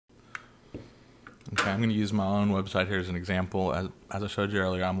I'm going to use my own website here as an example. As I showed you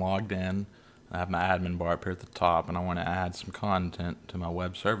earlier, I'm logged in. I have my admin bar up here at the top, and I want to add some content to my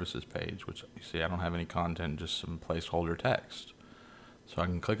web services page, which you see I don't have any content, just some placeholder text. So I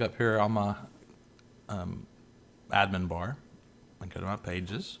can click up here on my admin bar and go to my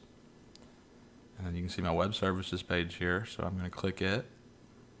pages. And then you can see my web services page here, so I'm going to click it.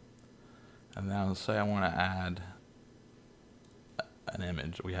 And now let's say I want to add an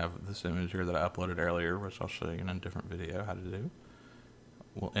image. We have this image here that I uploaded earlier, which I'll show you in a different video how to do.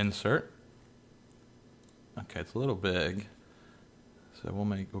 We'll insert. Okay, it's a little big, so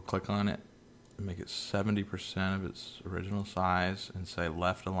we'll click on it and make it 70% of its original size and say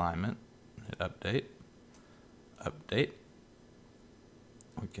left alignment. Hit update. Update.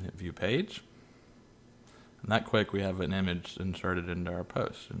 We can hit view page. And that quick, we have an image inserted into our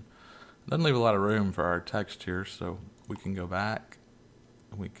post. And it doesn't leave a lot of room for our text here, so we can go back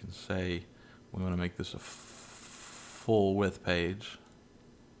and we can say we want to make this a full width page.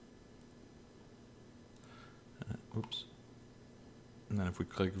 Oops. And then if we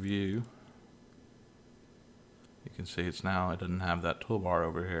click view, you can see it doesn't have that toolbar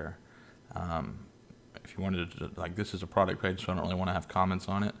over here. If you wanted to, like, this is a product page, so I don't really want to have comments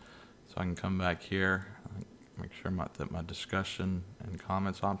on it. So I can come back here, make sure that my discussion and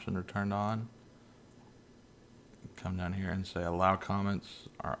comments option are turned on. Come down here and say allow comments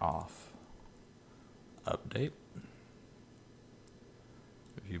are off. Update.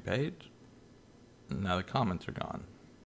 View page. And now the comments are gone.